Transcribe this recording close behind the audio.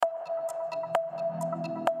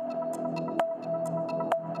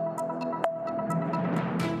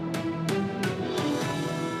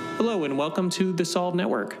Hello and welcome to the Solve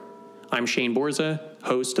Network. I'm Shane Borza,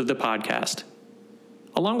 host of the podcast.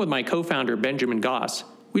 Along with my co-founder Benjamin Goss,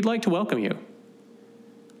 we'd like to welcome you.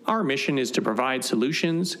 Our mission is to provide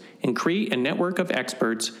solutions and create a network of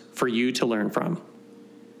experts for you to learn from.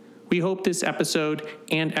 We hope this episode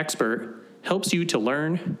and expert helps you to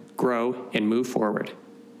learn, grow, and move forward.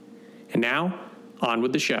 And now, on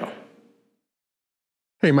with the show.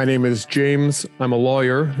 Hey, my name is James. I'm a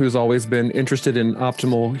lawyer who's always been interested in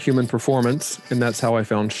optimal human performance, and that's how I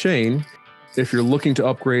found Shane. If you're looking to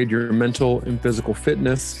upgrade your mental and physical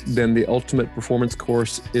fitness, then the Ultimate Performance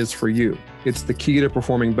course is for you. It's the key to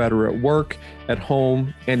performing better at work, at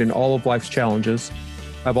home, and in all of life's challenges.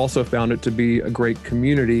 I've also found it to be a great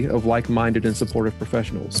community of like-minded and supportive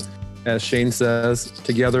professionals. As Shane says,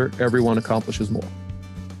 together, everyone accomplishes more.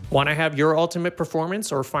 Want to have your ultimate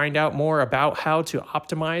performance or find out more about how to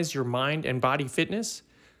optimize your mind and body fitness?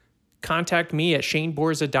 Contact me at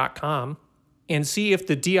shaneborza.com and see if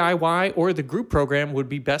the DIY or the group program would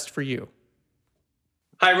be best for you.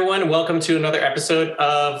 Hi, everyone. Welcome to another episode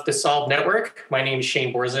of the Solve Network. My name is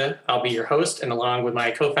Shane Borza. I'll be your host, and along with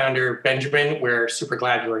my co-founder, Benjamin, we're super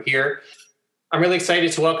glad you are here. I'm really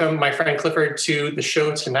excited to welcome my friend Clifford to the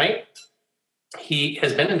show tonight. He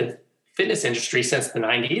has been in the fitness industry since the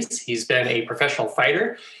 90s. He's been a professional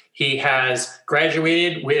fighter. He has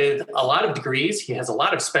graduated with a lot of degrees. He has a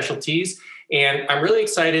lot of specialties. And I'm really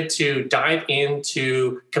excited to dive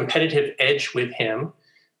into competitive edge with him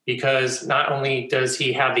because not only does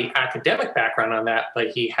he have the academic background on that, but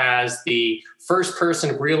he has the first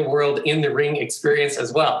person real world in the ring experience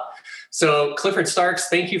as well. So Clifford Starks,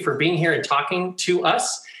 thank you for being here and talking to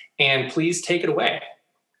us. And please take it away.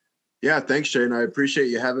 Yeah, thanks, Shane. I appreciate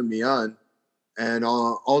you having me on. And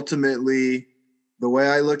ultimately, the way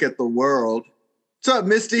I look at the world, what's up,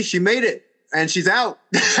 Misty? She made it and she's out.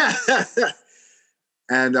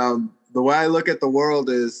 And the way I look at the world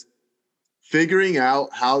is figuring out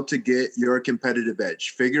how to get your competitive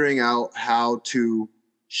edge, figuring out how to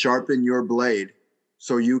sharpen your blade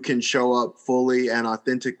so you can show up fully and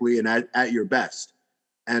authentically and at your best.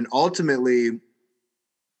 And ultimately,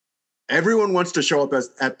 everyone wants to show up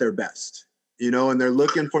at their best, and they're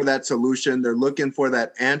looking for that solution. They're looking for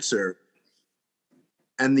that answer.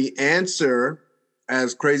 And the answer,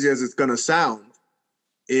 as crazy as it's going to sound,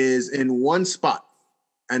 is in one spot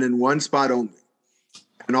and in one spot only.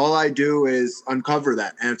 And all I do is uncover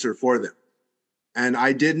that answer for them. And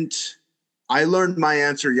I learned my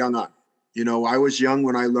answer young on. I was young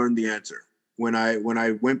when I learned the answer, when I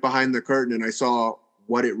went behind the curtain and I saw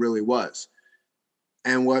what it really was.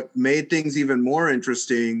 And what made things even more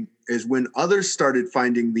interesting is when others started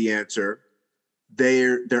finding the answer,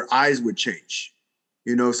 their eyes would change.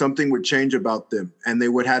 Something would change about them and they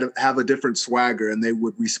would have a different swagger and they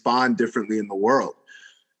would respond differently in the world.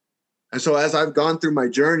 And so as I've gone through my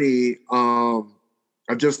journey,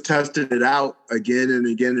 I've just tested it out again and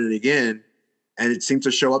again and again. And it seems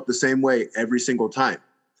to show up the same way every single time.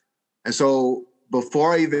 And so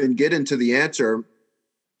before I even get into the answer,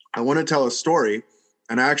 I want to tell a story.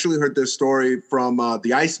 And I actually heard this story from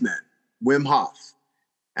the Iceman, Wim Hof.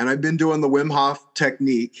 And I've been doing the Wim Hof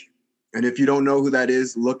technique. And if you don't know who that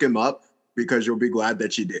is, look him up because you'll be glad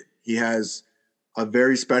that you did. He has a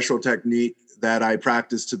very special technique that I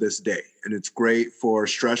practice to this day. And it's great for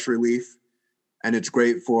stress relief. And it's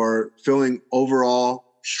great for feeling overall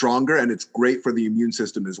stronger. And it's great for the immune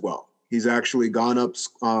system as well. He's actually gone up,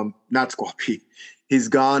 not Squaw Peak. He's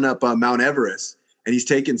gone up Mount Everest. And he's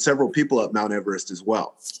taken several people up Mount Everest as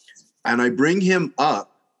well. And I bring him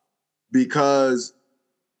up because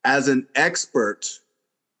as an expert,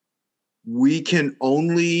 we can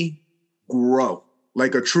only grow.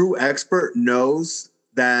 Like a true expert knows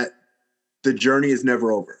that the journey is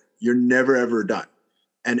never over. You're never, ever done.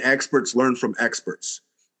 And experts learn from experts.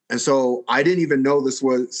 And so I didn't even know this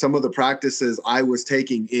was some of the practices I was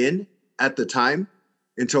taking in at the time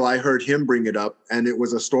until I heard him bring it up. And it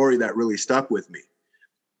was a story that really stuck with me.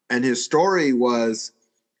 And his story was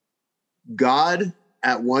God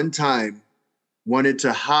at one time wanted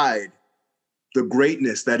to hide the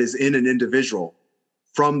greatness that is in an individual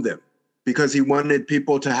from them because he wanted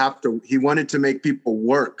to make people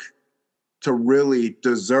work to really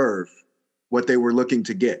deserve what they were looking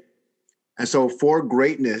to get. And so for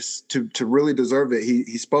greatness to really deserve it,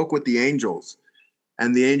 he spoke with the angels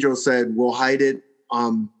and the angels said, we'll hide it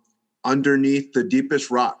underneath the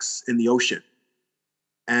deepest rocks in the ocean.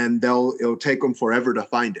 And it'll take them forever to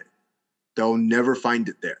find it. They'll never find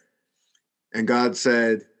it there. And God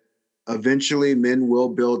said, eventually men will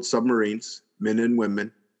build submarines, men and women,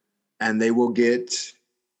 and they will get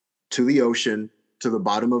to the ocean, to the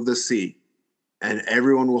bottom of the sea, and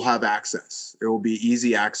everyone will have access. It will be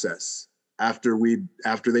easy access after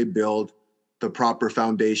they build the proper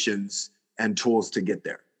foundations and tools to get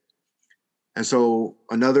there. And so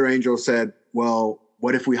another angel said, well,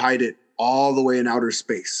 what if we hide it all the way in outer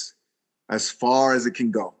space, as far as it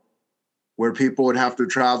can go, where people would have to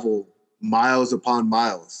travel miles upon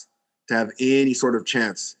miles to have any sort of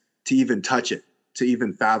chance to even touch it, to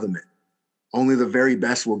even fathom it? Only the very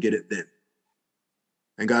best will get it then.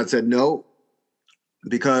 And God said, no,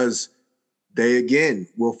 because they, again,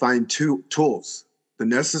 will find tools, the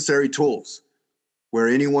necessary tools, where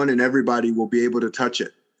anyone and everybody will be able to touch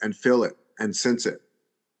it and feel it and sense it.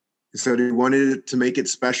 So he wanted it to make it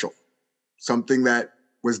special, something that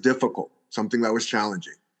was difficult, something that was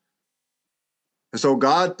challenging. And so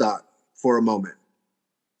God thought for a moment,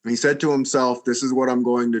 and he said to himself, this is what I'm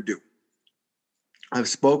going to do. I've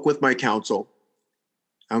spoke with my council.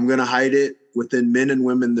 I'm going to hide it within men and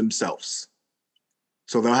women themselves.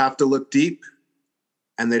 So they'll have to look deep,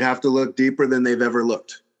 and they'd have to look deeper than they've ever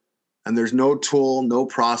looked. And there's no tool, no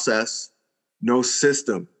process, no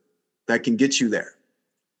system that can get you there,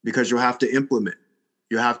 because you'll have to implement,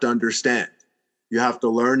 you have to understand, you have to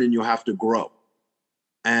learn, and you'll have to grow.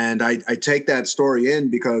 And I take that story in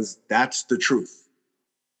because that's the truth.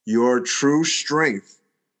 Your true strength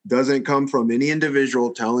doesn't come from any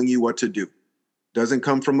individual telling you what to do, doesn't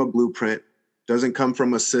come from a blueprint, doesn't come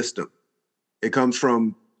from a system. It comes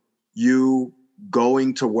from you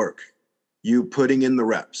going to work, you putting in the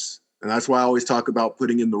reps. And that's why I always talk about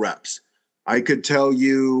putting in the reps. I could tell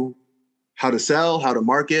you how to sell, how to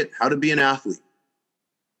market, how to be an athlete,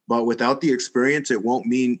 but without the experience, it won't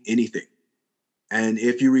mean anything. And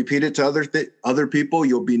if you repeat it to other people,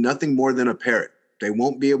 you'll be nothing more than a parrot. They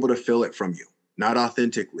won't be able to feel it from you, not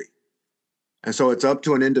authentically. And so it's up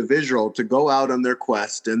to an individual to go out on their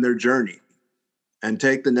quest and their journey and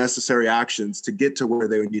take the necessary actions to get to where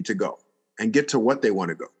they need to go and get to what they want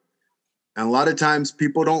to go. And a lot of times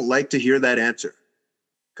people don't like to hear that answer,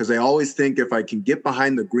 because they always think, if I can get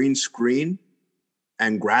behind the green screen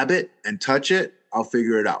and grab it and touch it, I'll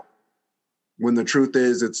figure it out. When the truth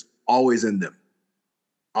is, it's always in them.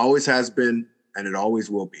 Always has been, and it always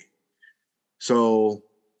will be. So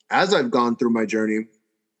as I've gone through my journey,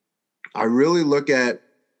 I really look at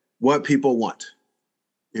what people want,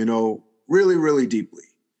 really, really deeply.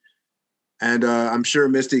 And I'm sure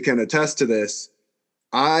Misty can attest to this.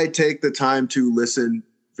 I take the time to listen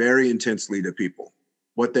very intensely to people,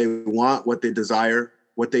 what they want, what they desire,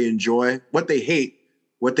 what they enjoy, what they hate,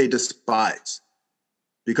 what they despise.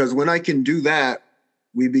 Because when I can do that,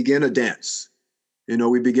 we begin a dance.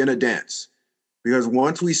 Because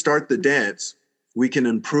once we start the dance, we can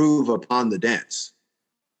improve upon the dance.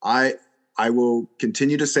 I will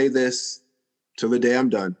continue to say this till the day I'm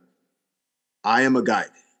done. I am a guide.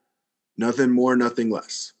 Nothing more, nothing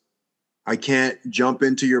less. I can't jump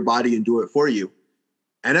into your body and do it for you.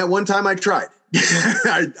 And at one time I tried.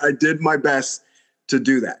 I did my best to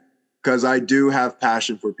do that, because I do have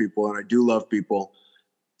passion for people and I do love people.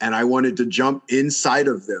 And I wanted to jump inside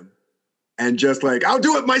of them and just like, I'll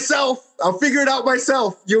do it myself. I'll figure it out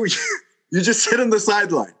myself. You just sit on the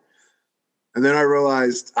sideline. And then I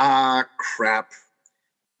realized, crap.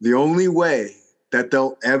 The only way that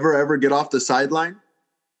they'll ever get off the sideline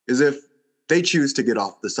is if they choose to get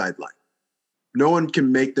off the sideline. No one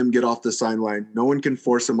can make them get off the sideline. No one can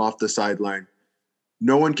force them off the sideline.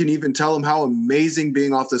 No one can even tell them how amazing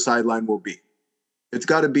being off the sideline will be. It's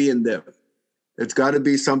got to be in them. It's got to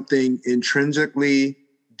be something intrinsically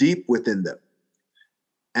deep within them.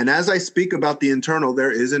 And as I speak about the internal,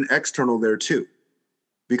 there is an external there too,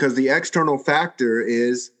 because the external factor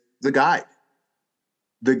is the guide.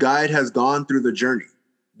 The guide has gone through the journey.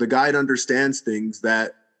 The guide understands things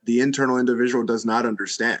that the internal individual does not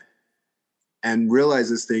understand, and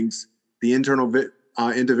realizes things the internal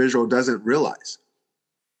individual doesn't realize.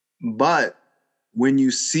 But when you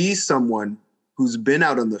see someone who's been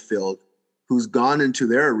out on the field, who's gone into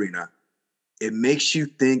their arena, it makes you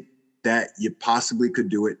think that you possibly could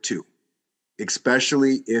do it too,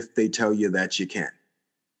 especially if they tell you that you can.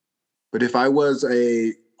 But if I was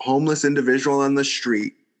a homeless individual on the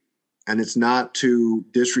street, and it's not to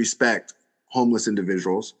disrespect homeless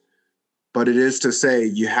individuals, but it is to say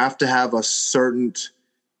you have to have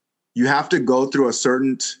you have to go through a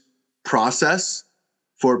certain process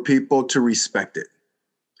for people to respect it.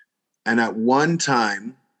 And at one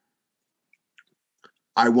time,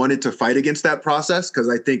 I wanted to fight against that process because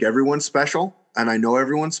I think everyone's special and I know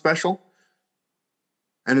everyone's special.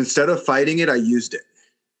 And instead of fighting it, I used it.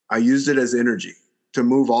 I used it as energy to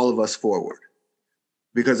move all of us forward.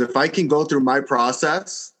 Because if I can go through my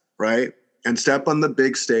process, right, and step on the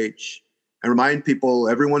big stage and remind people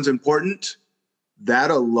everyone's important,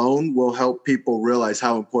 that alone will help people realize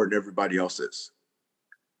how important everybody else is.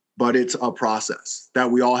 But it's a process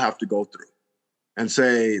that we all have to go through and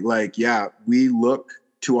say, like, yeah, we look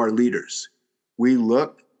to our leaders. We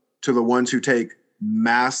look to the ones who take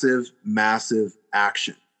massive, massive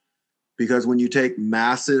action. Because when you take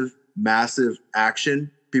massive, massive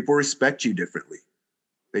action, people respect you differently.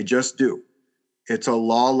 They just do. It's a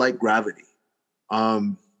law like gravity.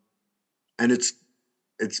 And it's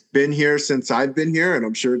been here since I've been here, and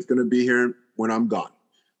I'm sure it's going to be here when I'm gone.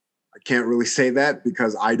 I can't really say that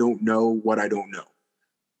because I don't know what I don't know.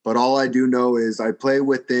 But all I do know is I play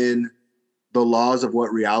within the laws of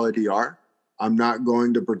what reality are. I'm not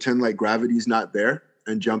going to pretend like gravity's not there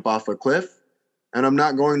and jump off a cliff. And I'm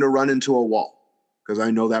not going to run into a wall because I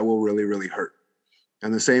know that will really, really hurt.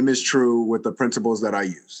 And the same is true with the principles that I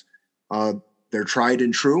use. They're tried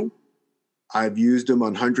and true. I've used them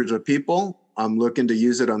on hundreds of people. I'm looking to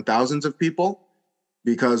use it on thousands of people,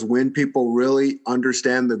 because when people really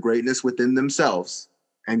understand the greatness within themselves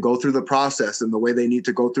and go through the process in the way they need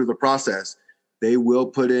to go through the process, they will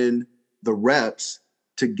put in the reps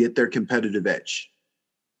to get their competitive edge.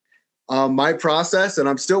 My process, and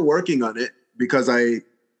I'm still working on it because I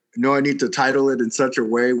know I need to title it in such a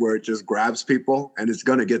way where it just grabs people, and it's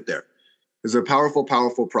going to get there. It's a powerful,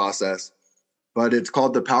 powerful process, but it's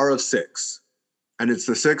called the Power of Six. And it's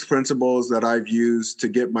the 6 principles that I've used to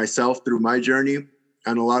get myself through my journey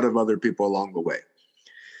and a lot of other people along the way.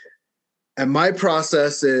 And my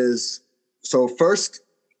process is, so first,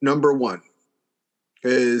 number 1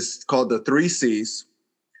 is called the 3 C's,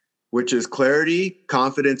 which is clarity,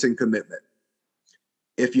 confidence, and commitment.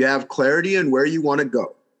 If you have clarity in where you want to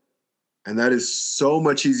go, and that is so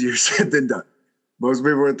much easier said than done. Most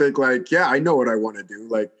people would think like, yeah, I know what I want to do.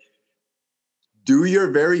 Like, do your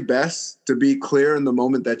very best to be clear in the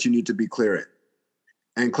moment that you need to be clear in.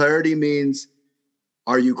 And clarity means,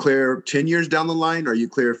 are you clear 10 years down the line? Are you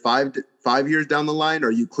clear 5 years down the line?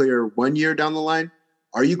 Are you clear 1 year down the line?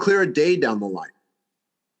 Are you clear a day down the line?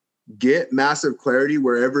 Get massive clarity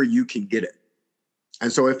wherever you can get it.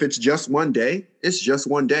 And so if it's just one day, it's just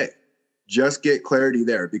one day. Just get clarity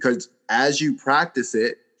there, because as you practice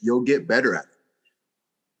it, you'll get better at it.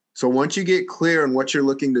 So once you get clear on what you're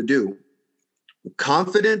looking to do,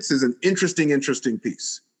 confidence is an interesting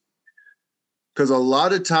piece, because a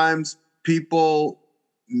lot of times people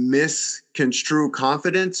misconstrue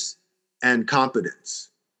confidence and competence.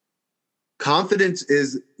 Confidence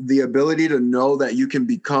is the ability to know that you can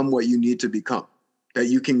become what you need to become, that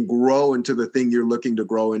you can grow into the thing you're looking to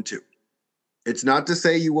grow into. It's not to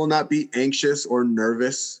say you will not be anxious or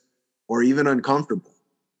nervous or even uncomfortable.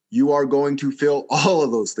 You are going to feel all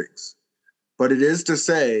of those things. But it is to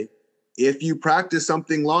say, if you practice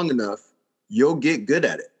something long enough, you'll get good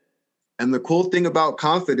at it. And the cool thing about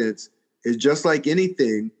confidence is, just like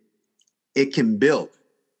anything, it can build,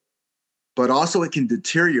 but also it can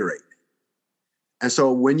deteriorate. And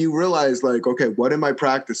so when you realize, like, okay, what am I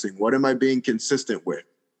practicing? What am I being consistent with?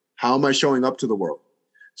 How am I showing up to the world?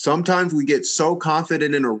 Sometimes we get so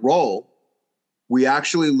confident in a role, we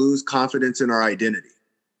actually lose confidence in our identity.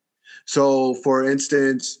 So for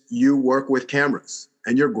instance, you work with cameras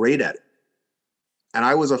and you're great at it. And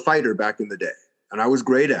I was a fighter back in the day, and I was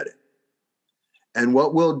great at it. And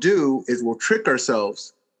what we'll do is we'll trick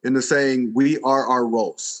ourselves into saying we are our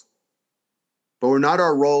roles. But we're not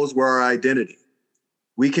our roles, we're our identity.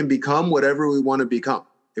 We can become whatever we want to become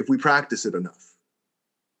if we practice it enough.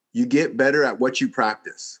 You get better at what you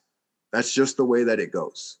practice. That's just the way that it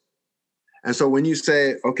goes. And so when you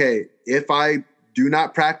say, okay, if I do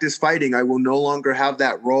not practice fighting, I will no longer have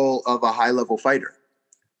that role of a high-level fighter.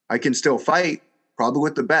 I can still fight, probably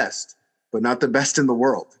with the best, but not the best in the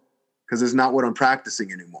world, because it's not what I'm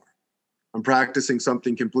practicing anymore. I'm practicing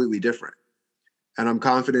something completely different. And I'm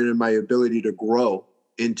confident in my ability to grow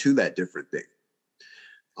into that different thing.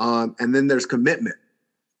 And then there's commitment.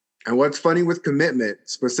 And what's funny with commitment,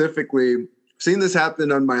 specifically, I've seen this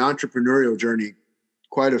happen on my entrepreneurial journey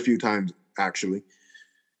quite a few times, actually.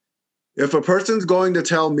 If a person's going to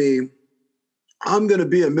tell me, I'm going to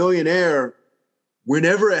be a millionaire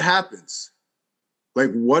whenever it happens,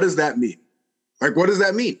 like, what does that mean? Like, what does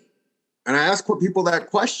that mean? And I ask people that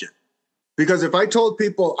question, because if I told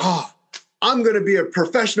people, I'm going to be a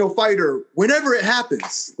professional fighter whenever it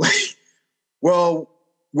happens, like, well,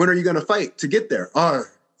 when are you going to fight to get there?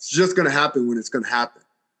 It's just going to happen when it's going to happen.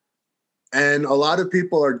 And a lot of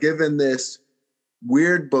people are given this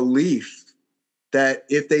weird belief that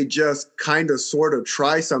if they just kind of sort of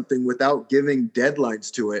try something without giving deadlines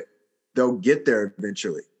to it, they'll get there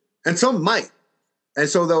eventually. And some might. And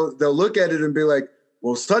so they'll look at it and be like,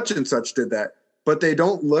 well, such and such did that, but they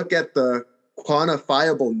don't look at the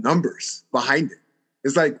quantifiable numbers behind it.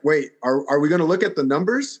 It's like, wait, are we going to look at the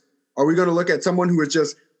numbers? Are we going to look at someone who is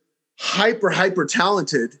just hyper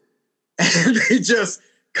talented and they just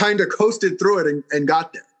kind of coasted through it and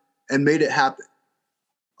got there and made it happen?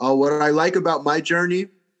 What I like about my journey,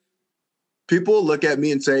 people look at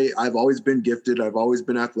me and say, I've always been gifted. I've always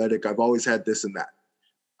been athletic. I've always had this and that.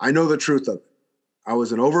 I know the truth of it. I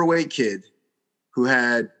was an overweight kid who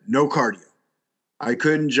had no cardio. I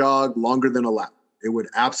couldn't jog longer than a lap. It would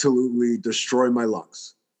absolutely destroy my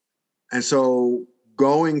lungs. And so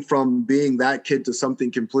going from being that kid to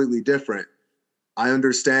something completely different, I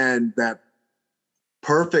understand that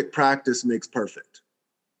perfect practice makes perfect.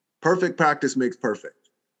 Perfect practice makes perfect.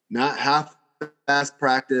 Not half-assed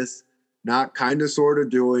practice, not kind of sort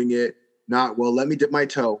of doing it, not, well, let me dip my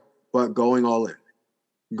toe, but going all in.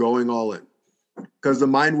 Going all in. Because the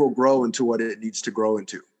mind will grow into what it needs to grow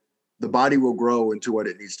into. The body will grow into what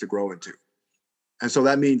it needs to grow into. And so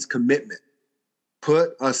that means commitment.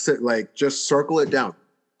 Just circle it down.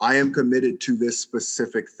 I am committed to this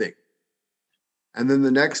specific thing. And then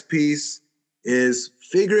the next piece is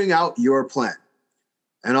figuring out your plan.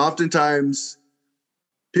 And oftentimes,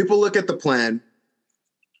 people look at the plan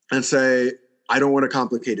and say, I don't want a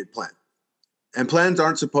complicated plan. And plans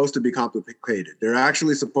aren't supposed to be complicated. They're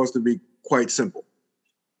actually supposed to be quite simple.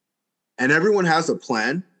 And everyone has a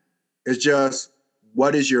plan. It's just,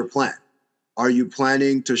 what is your plan? Are you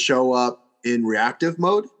planning to show up in reactive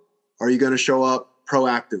mode? Or are you going to show up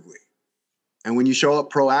proactively? And when you show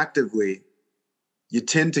up proactively, you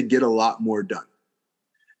tend to get a lot more done.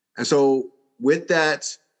 And so with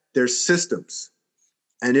that, there's systems.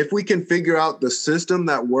 And if we can figure out the system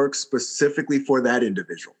that works specifically for that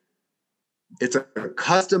individual, it's a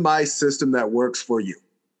customized system that works for you.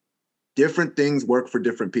 Different things work for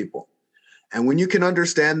different people. And when you can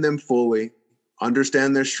understand them fully,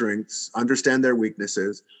 understand their strengths, understand their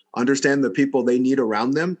weaknesses, understand the people they need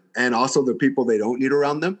around them, and also the people they don't need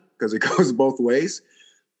around them, because it goes both ways,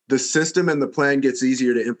 the system and the plan gets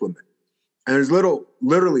easier to implement. And there's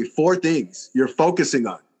literally 4 things you're focusing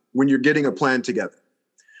on when you're getting a plan together.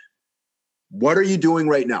 What are you doing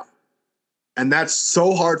right now? And that's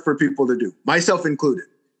so hard for people to do, myself included.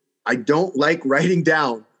 I don't like writing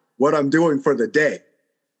down what I'm doing for the day.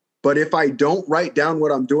 But if I don't write down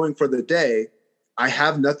what I'm doing for the day, I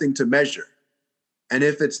have nothing to measure. And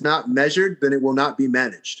if it's not measured, then it will not be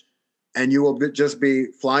managed. And you will just be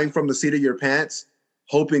flying from the seat of your pants,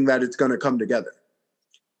 hoping that it's going to come together.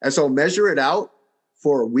 And so measure it out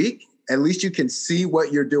for a week. At least you can see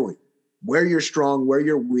what you're doing, where you're strong, where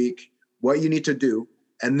you're weak, what you need to do.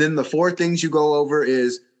 And then the 4 things you go over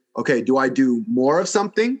is, okay, do I do more of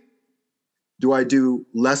something? Do I do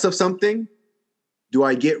less of something? Do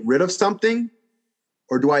I get rid of something?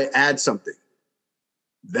 Or do I add something?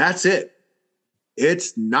 That's it.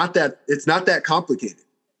 It's not that complicated.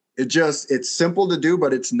 It's simple to do,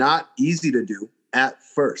 but it's not easy to do at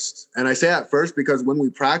first. And I say at first because when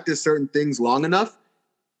we practice certain things long enough,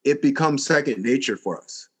 it becomes second nature for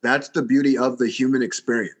us. That's the beauty of the human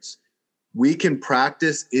experience. We can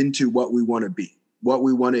practice into what we want to be, what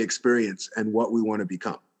we want to experience, and what we want to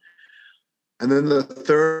become. And then the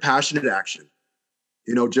third, passionate action.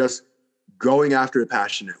 Just going after it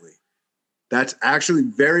passionately. That's actually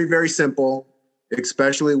very, very simple,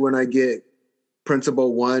 especially when I get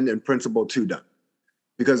principle 1 and principle 2 done.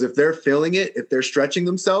 Because if they're feeling it, if they're stretching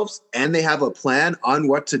themselves and they have a plan on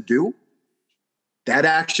what to do, that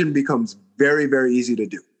action becomes very, very easy to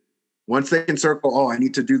do. Once they can circle, I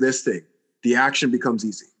need to do this thing, the action becomes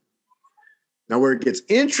easy. Now, where it gets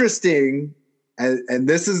interesting, and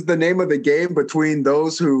this is the name of the game between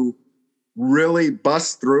those who really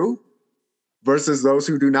bust through versus those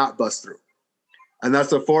who do not bust through. And that's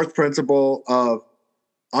the 4th principle of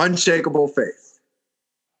unshakable faith.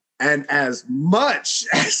 And as much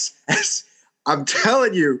as I'm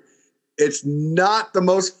telling you, it's not the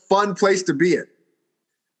most fun place to be in.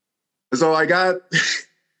 So I got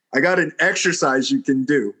an exercise you can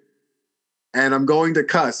do. And I'm going to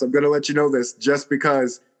cuss. I'm going to let you know this just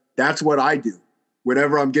because that's what I do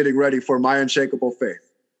whenever I'm getting ready for my unshakable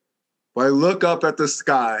faith. But I look up at the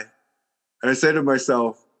sky and I say to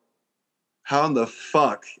myself, how in the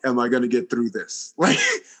fuck am I going to get through this?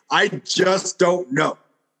 I just don't know.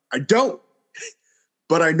 I don't.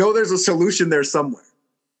 But I know there's a solution there somewhere.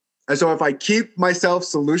 And so if I keep myself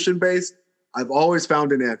solution-based, I've always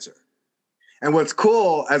found an answer. And what's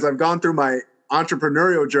cool, as I've gone through my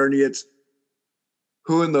entrepreneurial journey, it's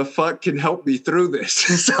who in the fuck can help me through this?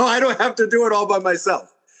 So I don't have to do it all by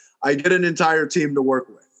myself. I get an entire team to work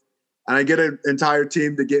with. And I get an entire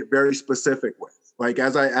team to get very specific with. Like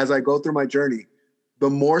as I go through my journey, the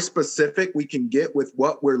more specific we can get with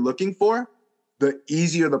what we're looking for, the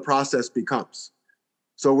easier the process becomes.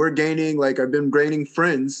 So we're gaining, like I've been gaining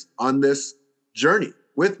friends on this journey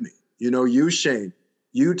with me. You know, you, Shane,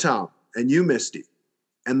 you, Tom, and you, Misty.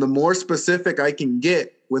 And the more specific I can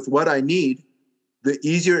get with what I need, the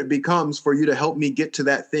easier it becomes for you to help me get to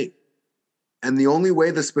that thing. And the only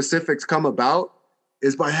way the specifics come about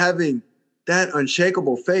is by having that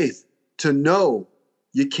unshakable faith to know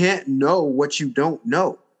you can't know what you don't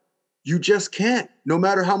know. You just can't, no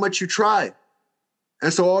matter how much you try.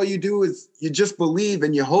 And so all you do is you just believe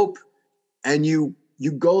and you hope, and you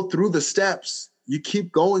go through the steps. You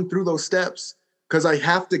keep going through those steps, because I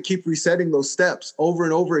have to keep resetting those steps over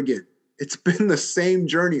and over again. It's been the same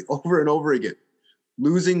journey over and over again.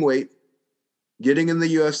 Losing weight, getting in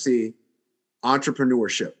the UFC,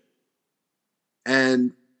 entrepreneurship.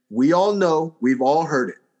 And we all know, we've all heard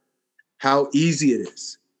it, how easy it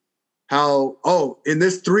is. How, oh, in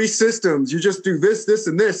this 3 systems, you just do this, this,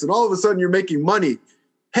 and this, and all of a sudden you're making money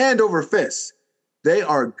hand over fist. They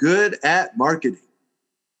are good at marketing.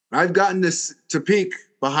 I've gotten this to peek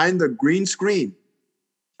behind the green screen.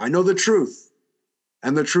 I know the truth.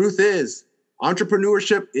 And the truth is,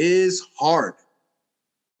 entrepreneurship is hard.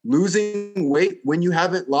 Losing weight when you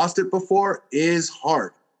haven't lost it before is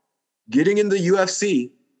hard. Getting in the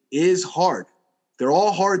UFC is hard. They're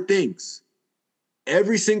all hard things.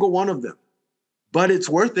 Every single one of them. But it's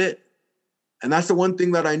worth it. And that's the one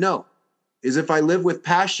thing that I know, is if I live with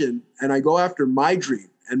passion and I go after my dream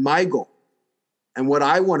and my goal and what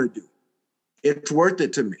I want to do, it's worth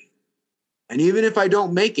it to me. And even if I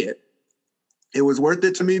don't make it, it was worth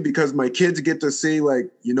it to me because my kids get to see,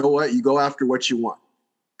 like, you know what? You go after what you want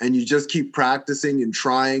and you just keep practicing and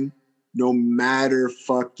trying no matter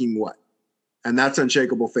fucking what. And that's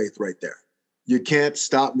unshakable faith right there. You can't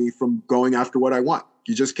stop me from going after what I want.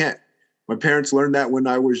 You just can't. My parents learned that when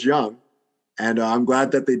I was young, and I'm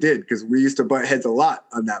glad that they did, because we used to butt heads a lot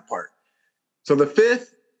on that part. So the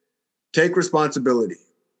 5th, take responsibility.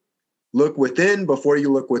 Look within before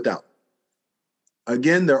you look without.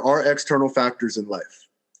 Again, there are external factors in life,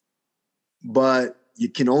 but you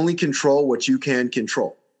can only control what you can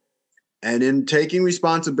control. And in taking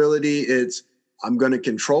responsibility, it's, I'm going to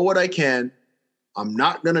control what I can. I'm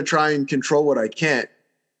not going to try and control what I can't.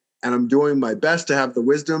 And I'm doing my best to have the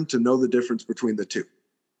wisdom to know the difference between the two.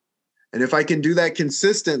 And if I can do that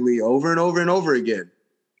consistently over and over and over again,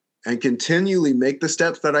 and continually make the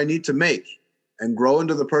steps that I need to make and grow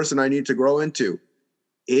into the person I need to grow into,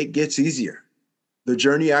 it gets easier. The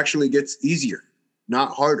journey actually gets easier,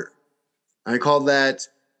 not harder. I call that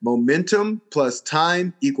momentum plus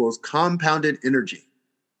time equals compounded energy.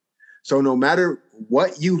 So no matter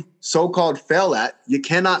what you so-called fail at, you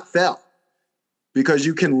cannot fail, because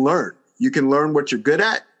you can learn. You can learn what you're good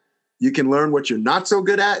at. You can learn what you're not so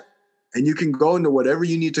good at, and you can go into whatever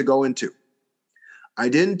you need to go into. I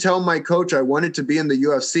didn't tell my coach I wanted to be in the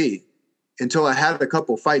UFC until I had a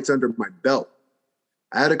couple fights under my belt.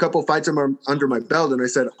 I had a couple fights under my belt, and I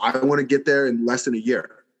said, I want to get there in less than a year.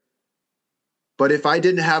 But if I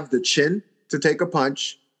didn't have the chin to take a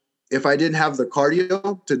punch, if I didn't have the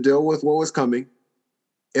cardio to deal with what was coming,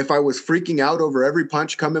 if I was freaking out over every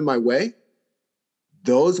punch coming my way,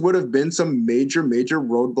 those would have been some major, major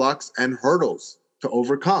roadblocks and hurdles to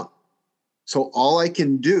overcome. So all I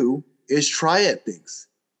can do is try at things.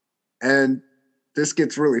 And this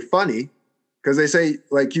gets really funny, because they say,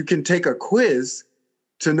 like, you can take a quiz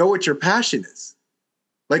to know what your passion is.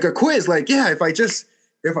 Like a quiz, like, yeah, if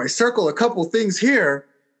I circle a couple things here,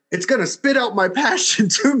 it's going to spit out my passion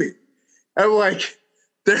to me. I'm like,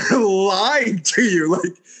 they're lying to you.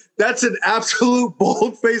 Like, that's an absolute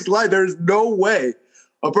bold-faced lie. There's no way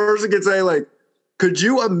a person can say, like, could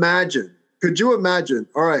you imagine,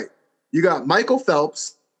 all right, you got Michael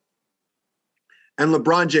Phelps and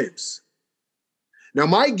LeBron James. Now,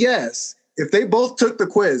 my guess, if they both took the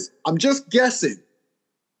quiz, I'm just guessing,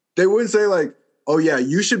 they wouldn't say, like, oh, yeah,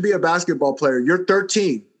 you should be a basketball player. You're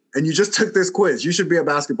 13, and you just took this quiz. You should be a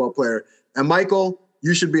basketball player. And Michael,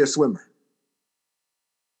 you should be a swimmer.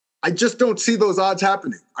 I just don't see those odds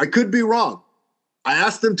happening. I could be wrong. I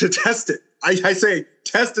asked them to test it. I say,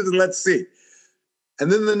 test it and let's see.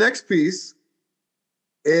 And then the next piece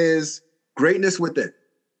is greatness within.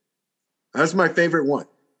 That's my favorite one,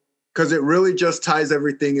 because it really just ties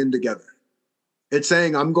everything in together. It's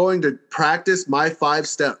saying, I'm going to practice my 5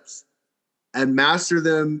 steps and master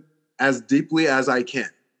them as deeply as I can.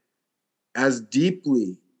 As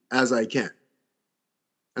deeply as I can.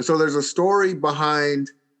 And so there's a story behind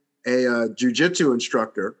a jiu-jitsu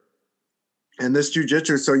instructor. And this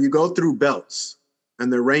jiu-jitsu, so you go through belts.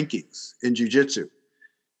 and their rankings in jiu-jitsu.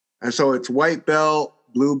 And so it's white belt,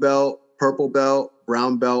 blue belt, purple belt,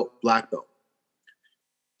 brown belt, black belt.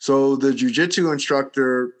 So the jiu-jitsu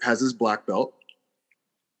instructor has his black belt,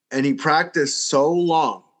 and he practiced so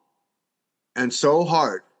long and so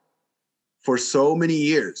hard for so many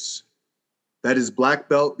years that his black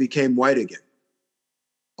belt became white again.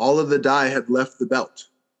 All of the dye had left the belt.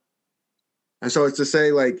 And so it's to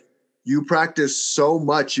say, like, you practice so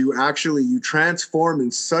much, you transform in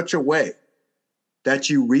such a way that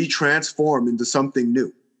you retransform into something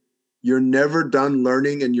new. You're never done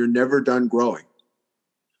learning and you're never done growing,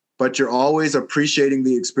 but you're always appreciating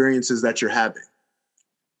the experiences that you're having.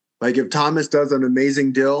 Like if Thomas does an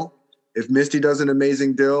amazing deal, if Misty does an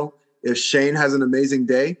amazing deal, if Shane has an amazing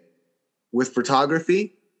day with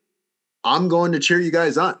photography, I'm going to cheer you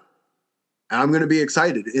guys on. And I'm going to be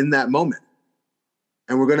excited in that moment.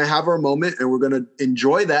 And we're going to have our moment and we're going to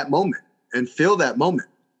enjoy that moment and feel that moment.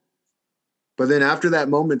 But then after that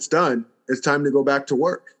moment's done, it's time to go back to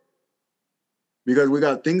work because we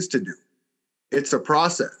got things to do. It's a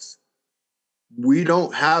process. We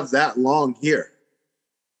don't have that long here.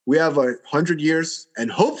 We have 100 years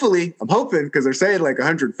and hopefully, I'm hoping because they're saying like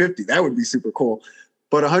 150, that would be super cool,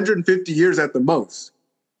 but 150 years at the most.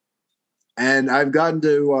 And I've gotten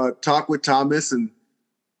to talk with Thomas and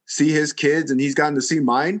see his kids, and he's gotten to see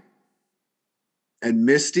mine. And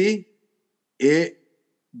Misty, it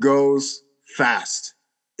goes fast.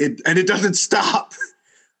 It doesn't stop.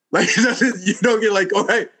 Like it doesn't, you don't get like, all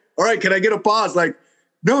right, can I get a pause? Like,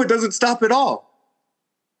 no, it doesn't stop at all.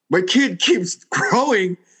 My kid keeps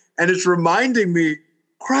growing, and it's reminding me,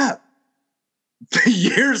 crap, the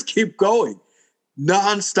years keep going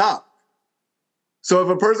nonstop. So if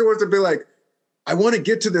a person wants to be like, I want to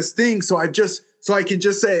get to this thing, so I can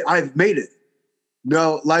just say I've made it.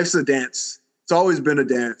 No, life's a dance. It's always been a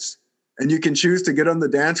dance. And you can choose to get on the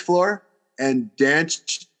dance floor and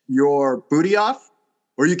dance your booty off,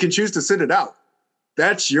 or you can choose to sit it out.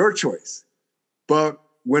 That's your choice. But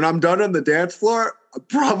when I'm done on the dance floor, I'm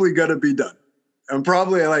probably going to be done. I'm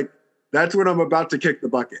probably like, that's when I'm about to kick the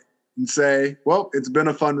bucket and say, well, it's been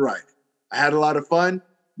a fun ride. I had a lot of fun,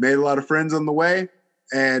 made a lot of friends on the way,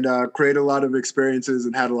 and created a lot of experiences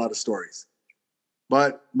and had a lot of stories.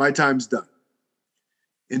 But my time's done.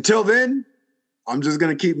 Until then, I'm just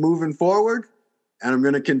going to keep moving forward, and I'm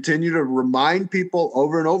going to continue to remind people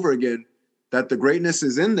over and over again that the greatness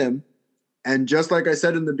is in them. And just like I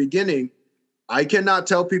said in the beginning, I cannot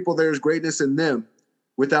tell people there's greatness in them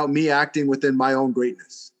without me acting within my own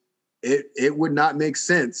greatness. It would not make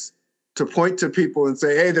sense to point to people and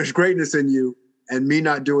say, hey, there's greatness in you, and me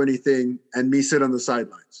not do anything and me sit on the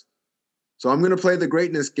sidelines. So I'm going to play the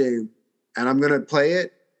greatness game, and I'm going to play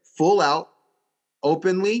it full out,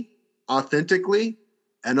 openly, authentically,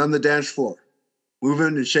 and on the dance floor,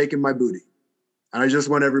 moving and shaking my booty. And I just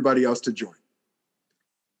want everybody else to join.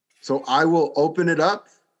 So I will open it up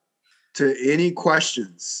to any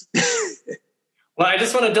questions. Well, I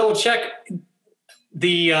just want to double check.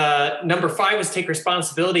 The number 5 was take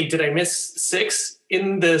responsibility. Did I miss 6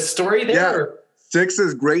 in the story there? Yeah, or? 6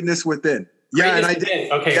 is greatness within. Yeah, and I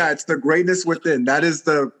did. Okay. Yeah, it's the greatness within. That is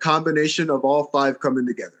the combination of all 5 coming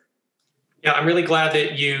together. Yeah, I'm really glad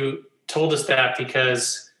that you told us that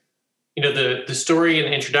because, you know, the story and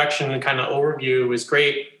the introduction and kind of overview was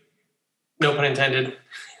great. No pun intended.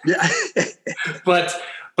 Yeah. But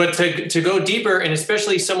to go deeper, and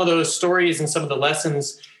especially some of those stories and some of the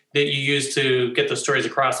lessons that you use to get those stories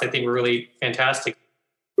across, I think were really fantastic.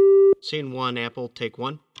 Scene 1, Apple, take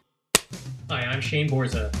 1. Hi, I'm Shane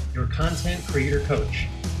Borza, your content creator coach.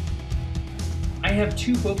 I have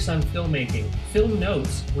 2 books on filmmaking, Film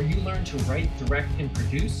Notes, where you learn to write, direct, and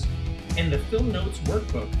produce, and the Film Notes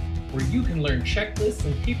Workbook, where you can learn checklists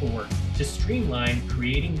and paperwork to streamline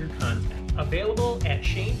creating your content. Available at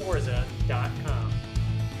shaneborza.com.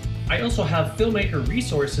 I also have filmmaker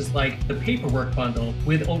resources like the Paperwork Bundle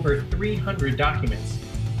with over 300 documents,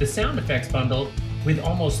 the Sound Effects Bundle with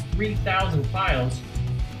almost 3,000 files,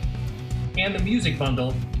 and the Music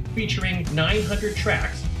Bundle featuring 900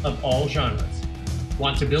 tracks of all genres.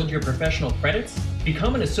 Want to build your professional credits?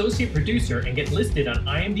 Become an associate producer and get listed on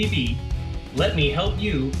IMDb. Let me help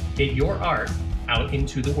you get your art out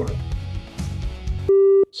into the world.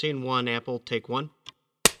 Scene 1, Apple, take 1.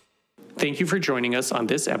 Thank you for joining us on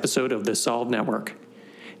this episode of The Solve Network.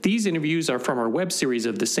 These interviews are from our web series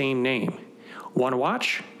of the same name. Want to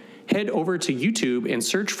watch? Head over to YouTube and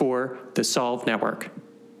search for The Solve Network.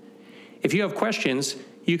 If you have questions,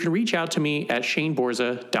 you can reach out to me at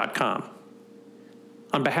shaneborza.com.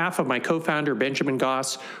 On behalf of my co-founder, Benjamin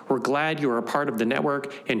Goss, we're glad you are a part of the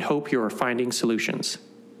network and hope you are finding solutions.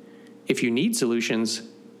 If you need solutions,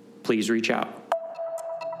 please reach out.